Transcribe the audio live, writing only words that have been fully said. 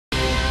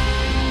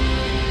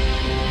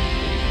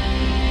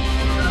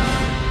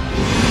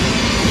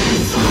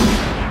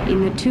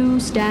the 2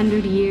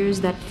 standard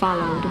years that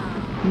followed,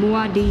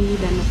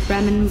 Muad'Dib and the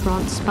Fremen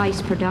brought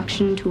spice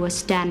production to a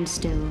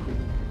standstill.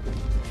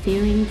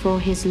 Fearing for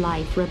his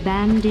life,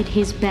 Rabban did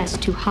his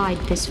best to hide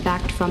this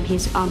fact from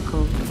his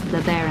uncle,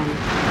 the Baron.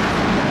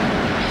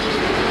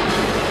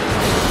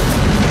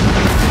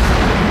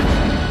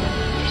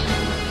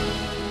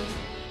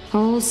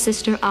 Paul's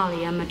sister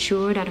Alia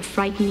matured at a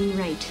frightening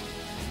rate.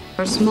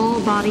 Her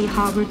small body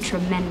harbored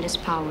tremendous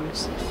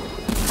powers.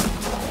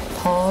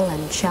 Paul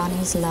and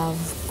Chani's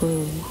love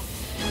grew.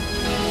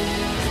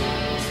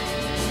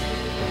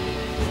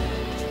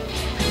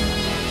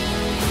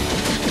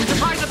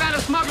 Find the band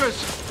of smugglers!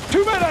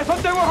 2 men! I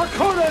thought they were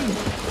Harkonnen!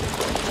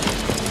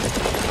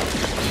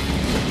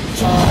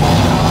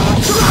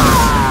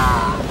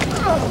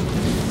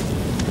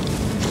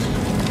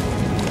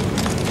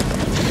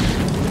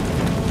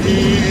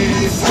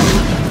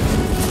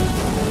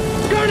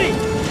 Gurney!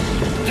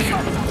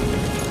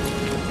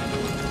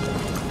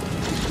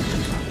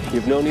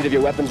 You've no need of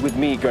your weapons with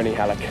me, Gurney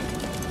Halleck.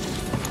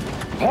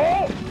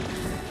 Paul!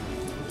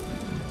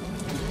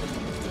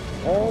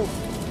 Oh,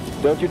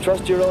 don't you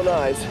trust your own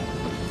eyes?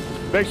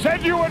 They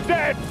said you were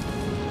dead!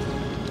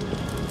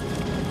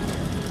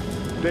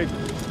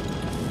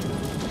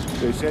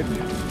 They said...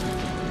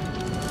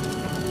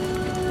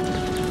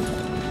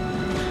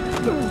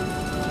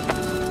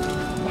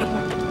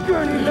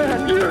 Gurney,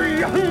 man, you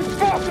young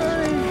fuck!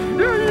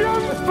 You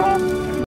young fuck!